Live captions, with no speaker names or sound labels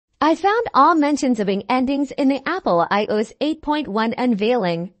I found all mentions of endings in the Apple iOS 8.1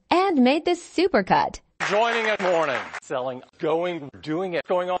 unveiling and made this supercut. Joining at morning, selling, going, doing it,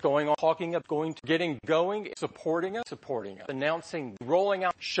 going on, talking it, going to, getting going, supporting it, announcing, rolling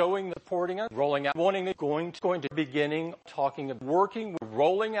out, showing, supporting it, rolling out, wanting it, going to, beginning, talking, working,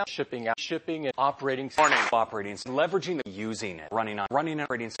 rolling out, shipping, operating, leveraging, using it, running on,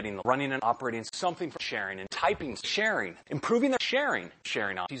 operating, something for sharing and typing, sharing, improving the sharing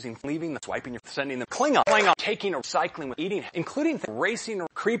on, using, leaving, swiping, sending the cling on, taking or cycling, eating, including racing or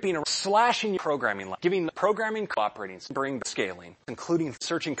creeping or slashing, programming, giving the programming, operating, bring the scaling, including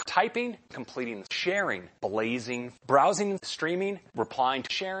searching, typing, completing, sharing, blazing, browsing, streaming, replying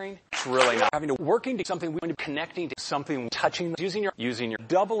to sharing. It's really not having to working to something, connecting to something, touching, using your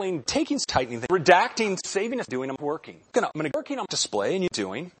doubling, taking, tightening, redacting, saving, doing, working. I'm going to working on display and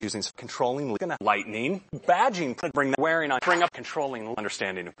doing, using, controlling, lightning, badging, bring the wearing on, bring up, controlling,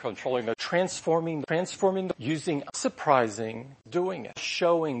 understanding, controlling, transforming, using, surprising, doing it,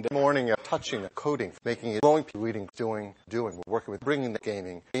 showing, morning, touching, coding, making it, going, reading, doing. We're working with bringing the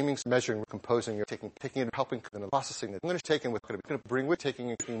gaming, measuring, composing, taking it, helping, processing it. I'm going to take in with, going to bring with, taking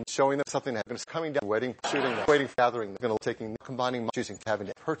it, showing them something that's coming down, waiting, shooting, gathering, taking, combining, choosing, having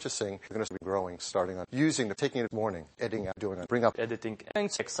it, purchasing. We're going to be growing, starting on, using, taking it, morning, editing, doing it, bring up, editing,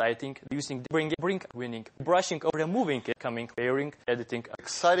 exciting, using, bring, winning, brushing over, moving, coming, pairing, editing,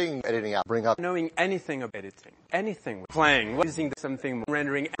 exciting, editing out, bring up, knowing anything of editing, anything, playing, using something,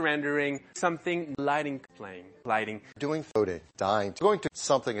 rendering, something, lighting, doing, coding, dying, going to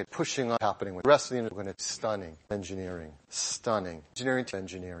something and pushing on, happening with the rest of the we're going to stunning, engineering, to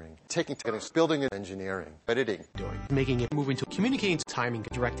engineering, taking, building it, engineering, editing, doing, making it, moving to communicating, timing,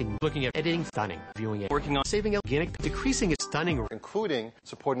 directing, looking at, editing, stunning, viewing it, working on, saving it, organic, decreasing it, stunning, including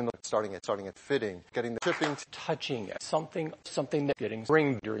supporting the starting it, fitting, getting the shipping, touching it, something that getting,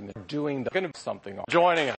 bring, during the, doing the, something, joining it.